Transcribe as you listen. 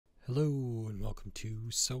Hello and welcome to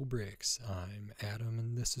Sobrix. I'm Adam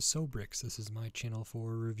and this is Sobrix. This is my channel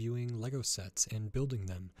for reviewing Lego sets and building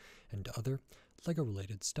them and other Lego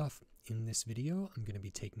related stuff. In this video I'm going to be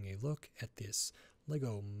taking a look at this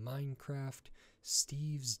Lego Minecraft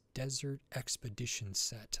Steve's Desert Expedition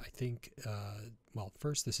set. I think, well,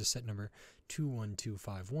 first this is set number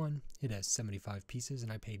 21251. It has 75 pieces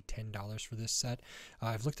and I paid $10 for this set.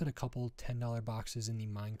 I've looked at a couple $10 boxes in the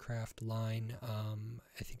Minecraft line.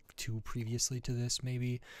 I think two previously to this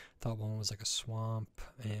maybe. Thought one was like a swamp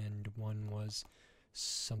and one was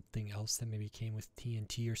something else that maybe came with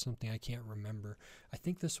TNT or something. I can't remember. I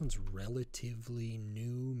think this one's relatively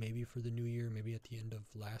new, maybe for the new year, maybe at the end of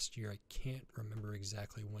last year. I can't remember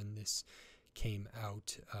exactly when this came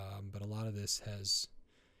out, but a lot of this has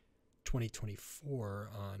 2024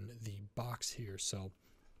 on the box here, so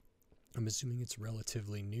I'm assuming it's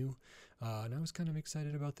relatively new. And I was kind of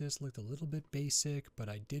excited about this. Looked a little bit basic, but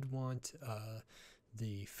I did want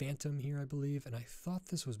the Phantom here, I believe, and I thought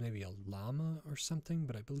this was maybe a llama or something,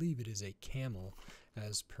 but I believe it is a camel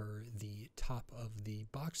as per the top of the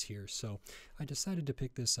box here. So I decided to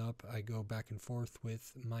pick this up. I go back and forth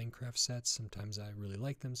with Minecraft sets. Sometimes I really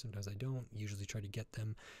like them, sometimes I don't. Usually try to get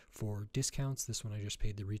them for discounts. This one I just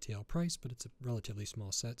paid the retail price, but it's a relatively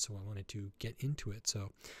small set, so I wanted to get into it.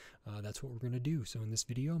 So that's what we're going to do. So in this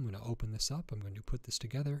video, I'm going to open this up, I'm going to put this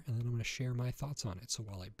together, and then I'm going to share my thoughts on it. So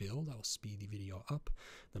while I build, I'll speed the video up,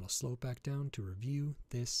 then I'll slow it back down to review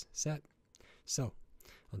this set. So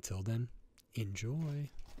until then,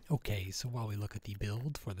 enjoy. Okay, so while we look at the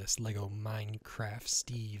build for this Lego Minecraft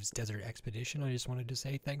Steve's Desert Expedition, I just wanted to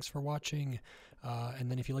say thanks for watching.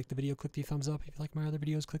 And then if you like the video, click the thumbs up. If you like my other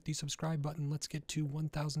videos, click the subscribe button. Let's get to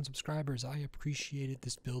 1,000 subscribers. I appreciate it.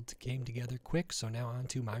 This build came together quick, so now on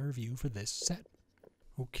to my review for this set.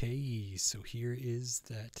 Okay, so here is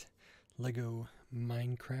that Lego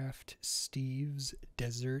Minecraft Steve's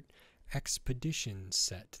Desert Expedition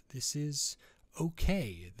set. This is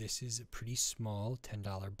okay. This is a pretty small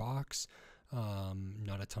 $10 box,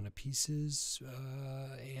 not a ton of pieces,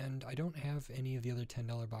 and I don't have any of the other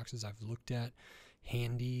 $10 boxes I've looked at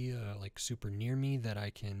handy, like super near me, that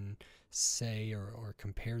I can say or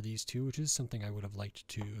compare these to, which is something I would have liked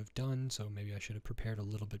to have done, so maybe I should have prepared a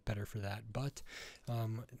little bit better for that. But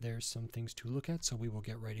there's some things to look at, so we will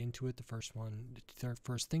get right into it. The first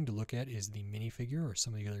thing to look at is the minifigure, or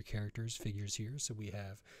some of the other figures here. So we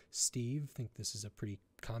have Steve. I think this is a pretty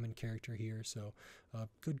common character here, so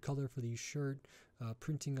good color for the shirt.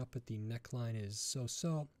 Printing up at the neckline is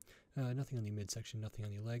so-so. Nothing on the midsection, nothing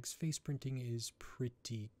on the legs. Face printing is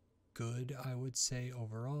pretty good, I would say,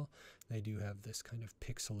 overall. They do have this kind of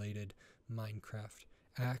pixelated Minecraft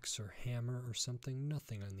axe or hammer or something.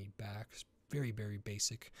 Nothing on the back. Very, very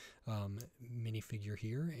basic minifigure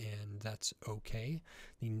here, and that's okay.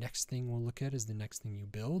 The next thing we'll look at is the next thing you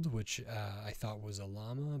build, which I thought was a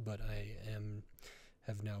llama, but I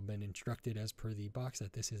have now been instructed as per the box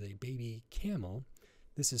that this is a baby camel.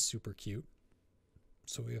 This is super cute.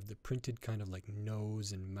 So we have the printed kind of like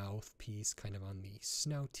nose and mouth piece kind of on the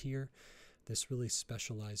snout here. This really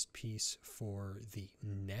specialized piece for the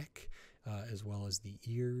neck, as well as the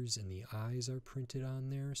ears and the eyes are printed on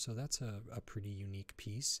there. So that's a pretty unique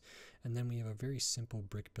piece. And then we have a very simple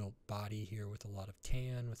brick built body here with a lot of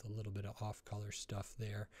tan, with a little bit of off color stuff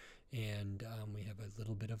there. And we have a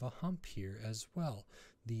little bit of a hump here as well.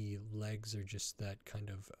 The legs are just that kind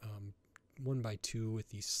of 1x2 with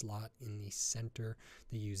the slot in the center.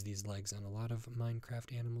 They use these legs on a lot of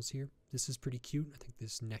Minecraft animals here. This is pretty cute. I think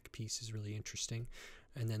this neck piece is really interesting.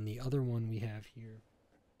 And then the other one we have here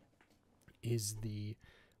is the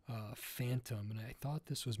Phantom, and I thought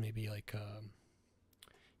this was maybe like a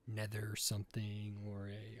nether or something, or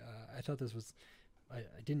I thought this was,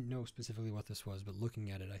 I didn't know specifically what this was, but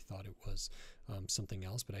looking at it I thought it was something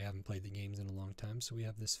else, but I haven't played the games in a long time. So we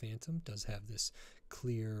have this Phantom. Does have this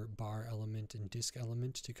clear bar element and disc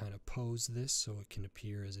element to kind of pose this so it can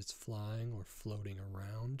appear as it's flying or floating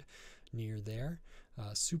around near there.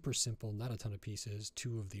 Super simple, not a ton of pieces.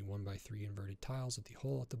 Two of the 1x3 inverted tiles with the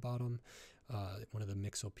hole at the bottom. One of the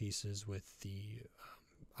mixel pieces with the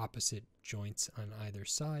opposite joints on either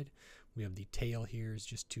side. We have the tail here is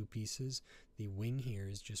just two pieces. The wing here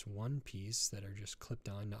is just one piece that are just clipped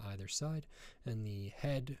on to either side. And the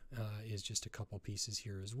head is just a couple pieces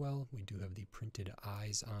here as well. We do have the printed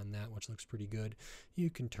eyes on that, which looks pretty good. You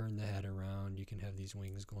can turn the head around. You can have these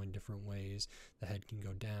wings going different ways. The head can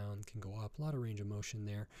go down, can go up. A lot of range of motion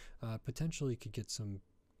there. Potentially could get some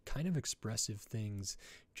kind of expressive things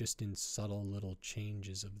just in subtle little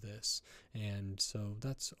changes of this. And so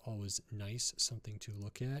that's always nice, something to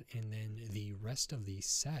look at. And then the rest of the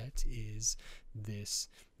set is this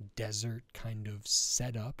desert kind of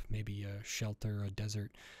setup, maybe a shelter, a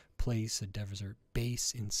desert place, a desert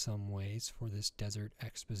base in some ways for this desert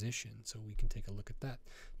exposition. So we can take a look at that.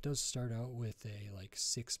 It does start out with a like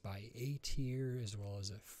 6x8 here, as well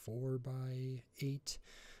as a 4x8,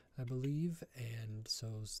 I believe. And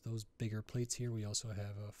so those bigger plates here, we also have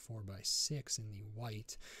a 4x6 in the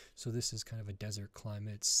white. So this is kind of a desert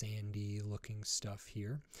climate, sandy looking stuff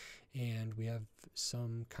here. And we have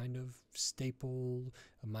some kind of staple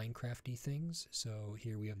Minecrafty things. So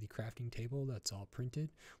here we have the crafting table that's all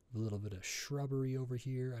printed. A little bit of shrubbery over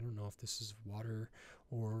here. I don't know if this is water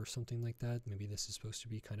or something like that. Maybe this is supposed to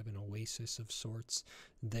be kind of an oasis of sorts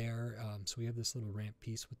there. So we have this little ramp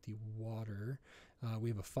piece with the water. We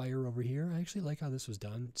have a fire over here. I actually like how this was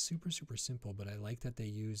done. Super simple, but I like that they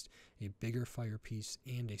used a bigger fire piece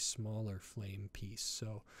and a smaller flame piece.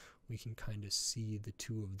 So we can kind of see the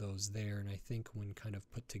two of those there, and I think when kind of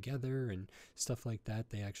put together and stuff like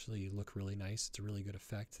that, they actually look really nice. It's a really good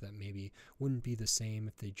effect that maybe wouldn't be the same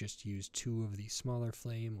if they just used two of the smaller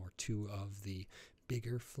flame or two of the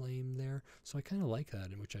bigger flame there. So I kind of like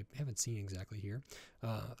that, which I haven't seen exactly here.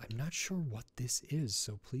 I'm not sure what this is,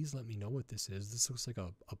 so please let me know what this is. This looks like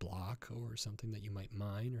a block or something that you might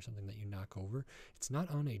mine or something that you knock over. It's not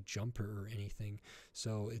on a jumper or anything,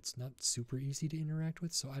 so it's not super easy to interact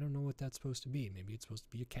with, so I don't know what that's supposed to be. Maybe it's supposed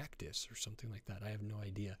to be a cactus or something like that. I have no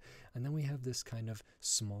idea. And then we have this kind of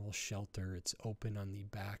small shelter. It's open on the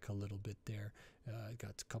back a little bit there.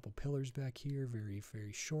 Got a couple pillars back here,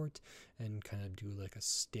 very short, and kind of do like a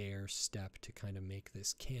stair step to kind of make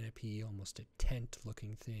this canopy almost a tent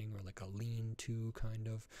looking thing, or like a lean-to kind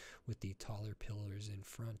of, with the taller pillars in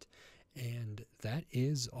front. And that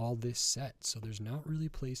is all this set. So there's not really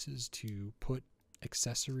places to put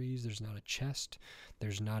accessories. There's not a chest.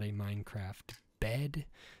 There's not a Minecraft bed.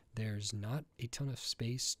 There's not a ton of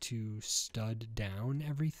space to stud down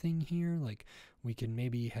everything here. Like, we can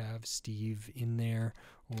maybe have Steve in there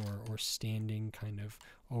or standing kind of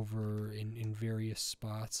over in various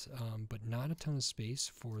spots, but not a ton of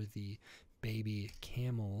space for the baby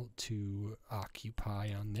camel to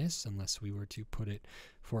occupy on this, unless we were to put it,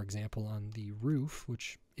 for example, on the roof,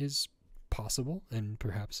 which is possible and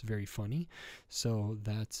perhaps very funny. So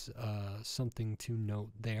that's something to note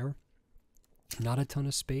there. Not a ton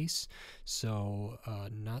of space, so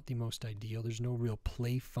not the most ideal. There's no real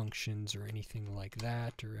play functions or anything like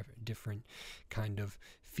that, or different kind of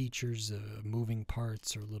features, moving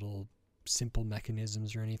parts or little simple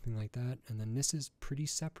mechanisms or anything like that. And then this is pretty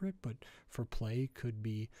separate, but for play could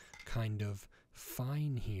be kind of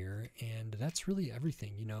fine here. And that's really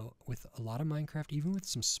everything, you know, with a lot of Minecraft, even with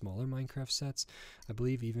some smaller Minecraft sets. I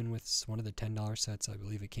believe even with one of the $10 sets, I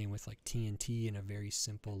believe it came with like TNT and a very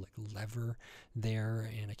simple like lever there.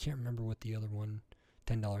 And I can't remember what the other one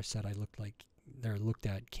 $10 set I looked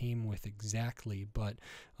at came with exactly, but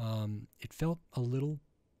it felt a little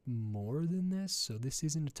more than this. So this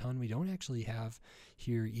isn't a ton. We don't actually have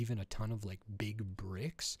here even a ton of like big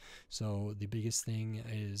bricks. So the biggest thing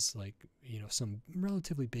is, like, you know, some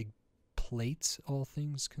relatively big plates, all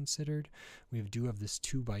things considered. We do have this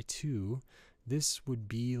 2x2. This would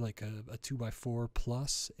be like a 2x4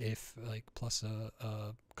 plus, if like plus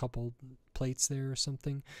a couple plates there or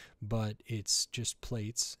something, but it's just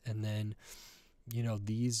plates. And then, you know,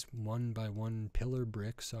 these 1x1 pillar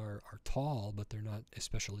bricks are tall, but they're not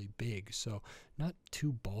especially big, so not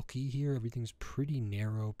too bulky here. Everything's pretty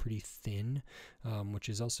narrow, pretty thin, which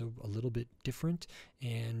is also a little bit different,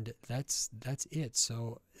 and that's it.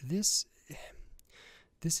 So this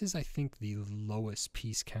is, I think, the lowest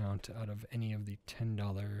piece count out of any of the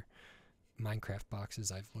 $10 Minecraft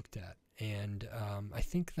boxes I've looked at, and I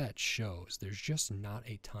think that shows. There's just not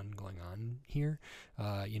a ton going on here.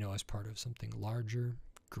 You know, as part of something larger,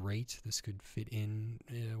 great. This could fit in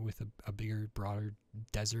with a bigger, broader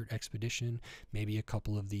desert expedition. Maybe a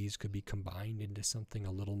couple of these could be combined into something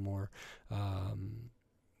a little more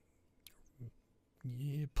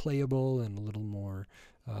playable and a little more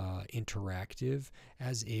interactive.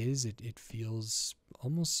 As is, it feels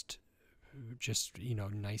almost just, you know,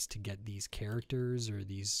 nice to get these characters or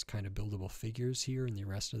these kind of buildable figures here, and the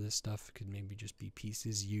rest of this stuff could maybe just be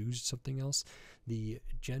pieces used something else. The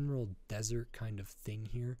general desert kind of thing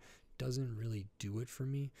here doesn't really do it for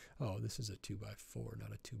me. Oh, this is a 2x4,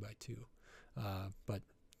 not a 2x2, but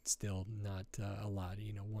still not a lot.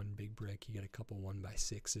 You know, one big brick, you get a couple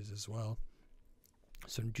 1x6s as well.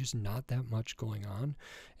 So just not that much going on.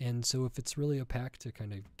 And so if it's really a pack to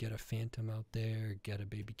kind of get a Phantom out there, get a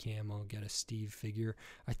baby Camel, get a Steve figure,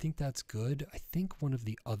 I think that's good. I think one of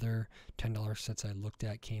the other $10 sets I looked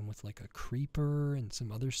at came with like a Creeper and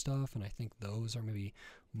some other stuff, and I think those are maybe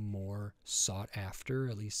more sought after.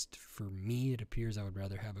 At least for me, it appears I would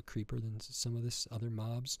rather have a Creeper than some of this other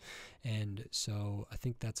mobs, and so I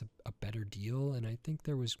think that's a better deal, and I think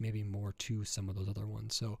there was maybe more to some of those other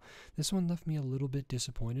ones. So this one left me a little bit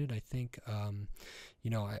disappointed. I think you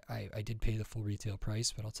know, I did pay the full retail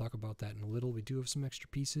price, but I'll talk about that in a little. We do have some extra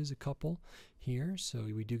pieces, a couple here, so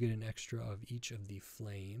we do get an extra of each of the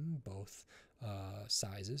flame, both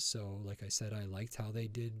sizes. So like I said, I liked how they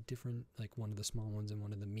did different, like one of the small ones and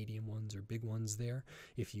one of the medium ones or big ones there.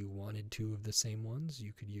 If you wanted two of the same ones,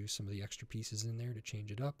 you could use some of the extra pieces in there to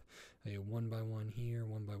change it up. A 1x1 here,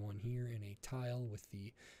 1x1 here, and a tile with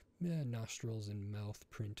the nostrils and mouth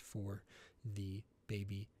print for the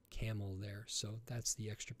baby Camel there. So that's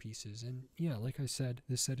the extra pieces. And yeah, like I said,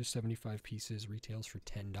 this set is 75 pieces, retails for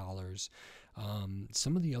 $10.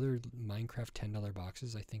 Some of the other Minecraft $10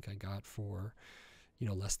 boxes I think I got for, you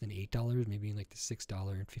know, less than $8, maybe in like the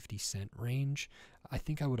 $6.50 range. I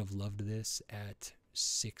think I would have loved this at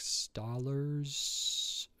 $6,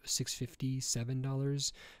 $6.50,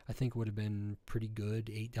 $7. I think would have been pretty good.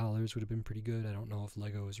 $8 would have been pretty good. I don't know if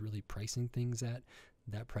Lego is really pricing things at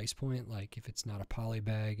that price point. Like if it's not a poly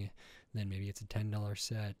bag, then maybe it's a $10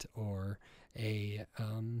 set, or a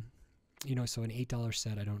you know, so an $8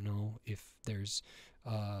 set. I don't know if there's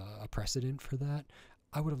a precedent for that.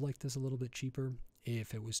 I would have liked this a little bit cheaper.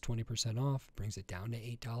 If it was 20% off, brings it down to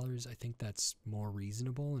 $8. I think that's more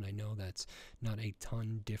reasonable, and I know that's not a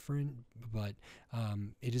ton different, but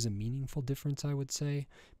it is a meaningful difference, I would say,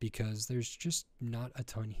 because there's just not a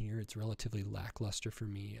ton here. It's relatively lackluster for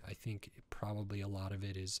me. I think probably a lot of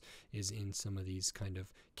it is in some of these kind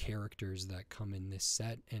of characters that come in this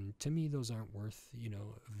set, and to me those aren't worth, you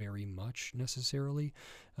know, very much necessarily,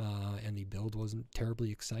 and the build wasn't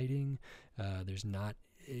terribly exciting. There's not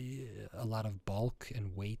a lot of bulk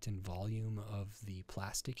and weight and volume of the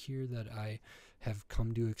plastic here that I have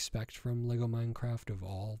come to expect from Lego Minecraft of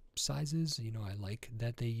all sizes. You know, I like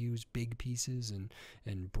that they use big pieces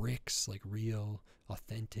and bricks, like real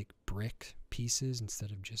authentic brick pieces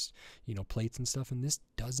instead of just, you know, plates and stuff, and this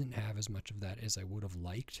doesn't have as much of that as I would have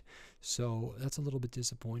liked, so that's a little bit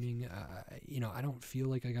disappointing. You know, I don't feel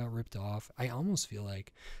like I got ripped off. I almost feel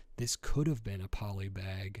like this could have been a poly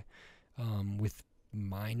bag with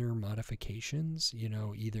minor modifications, you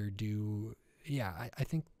know, either do, yeah, I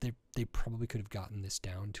think they probably could have gotten this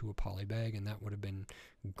down to a poly bag, and that would have been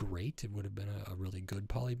great. It would have been a really good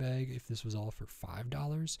poly bag if this was all for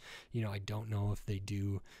 $5. You know, I don't know if they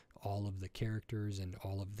do all of the characters and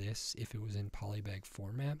all of this if it was in poly bag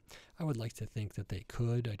format. I would like to think that they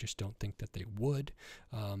could. I just don't think that they would,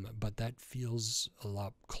 but that feels a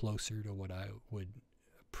lot closer to what I would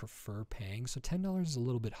prefer paying. So $10 is a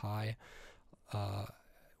little bit high.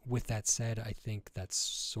 With that said, I think that's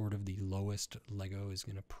sort of the lowest Lego is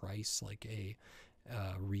going to price like a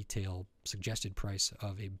retail suggested price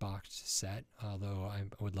of a boxed set, although I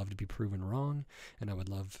would love to be proven wrong, and I would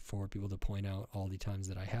love for people to point out all the times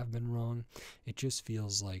that I have been wrong. It just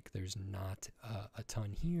feels like there's not a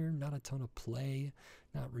ton here, not a ton of play,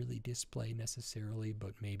 not really display necessarily,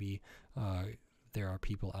 but maybe there are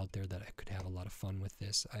people out there that could have a lot of fun with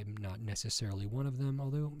this. I'm not necessarily one of them,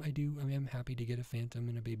 although I am happy to get a Phantom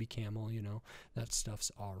and a baby Camel. You know, that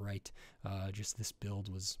stuff's all right. Just this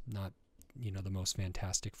build was not, you know, the most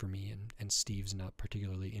fantastic for me, and Steve's not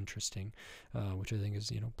particularly interesting, which I think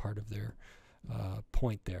is, you know, part of their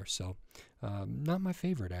point there. So not my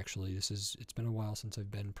favorite, actually. It's been a while since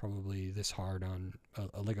I've been probably this hard on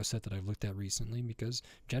a Lego set that I've looked at recently, because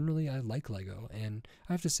generally I like Lego, and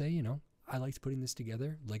I have to say, you know, I liked putting this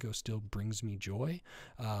together. Lego still brings me joy,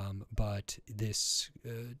 but this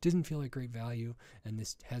didn't feel like great value, and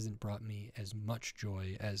this hasn't brought me as much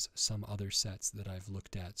joy as some other sets that I've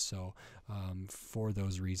looked at. So for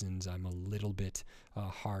those reasons, I'm a little bit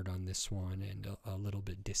hard on this one and a little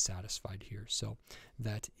bit dissatisfied here. So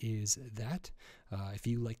that is that. If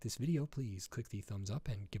you like this video, please click the thumbs up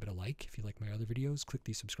and give it a like. If you like my other videos, click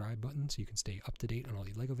the subscribe button so you can stay up to date on all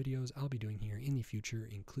the Lego videos I'll be doing here in the future,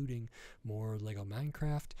 including more Lego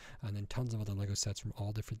Minecraft, and then tons of other Lego sets from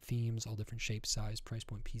all different themes, all different shapes, size, price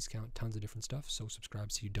point, piece count, tons of different stuff. So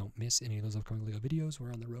subscribe so you don't miss any of those upcoming Lego videos.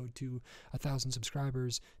 We're on the road to 1,000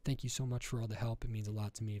 subscribers. Thank you so much for all the help. It means a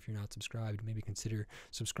lot to me. If you're not subscribed, maybe consider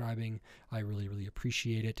subscribing. I really, really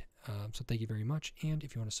appreciate it. So thank you very much. And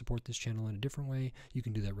if you want to support this channel in a different way, you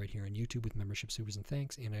can do that right here on YouTube with membership, supers, and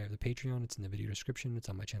thanks. And I have the Patreon. It's in the video description. It's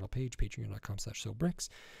on my channel page, patreon.com/sobricks.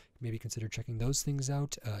 Maybe consider checking those things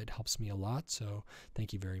out. It helps me a lot. So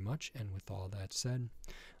thank you very much. And with all that said,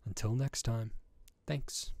 until next time,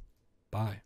 thanks. Bye.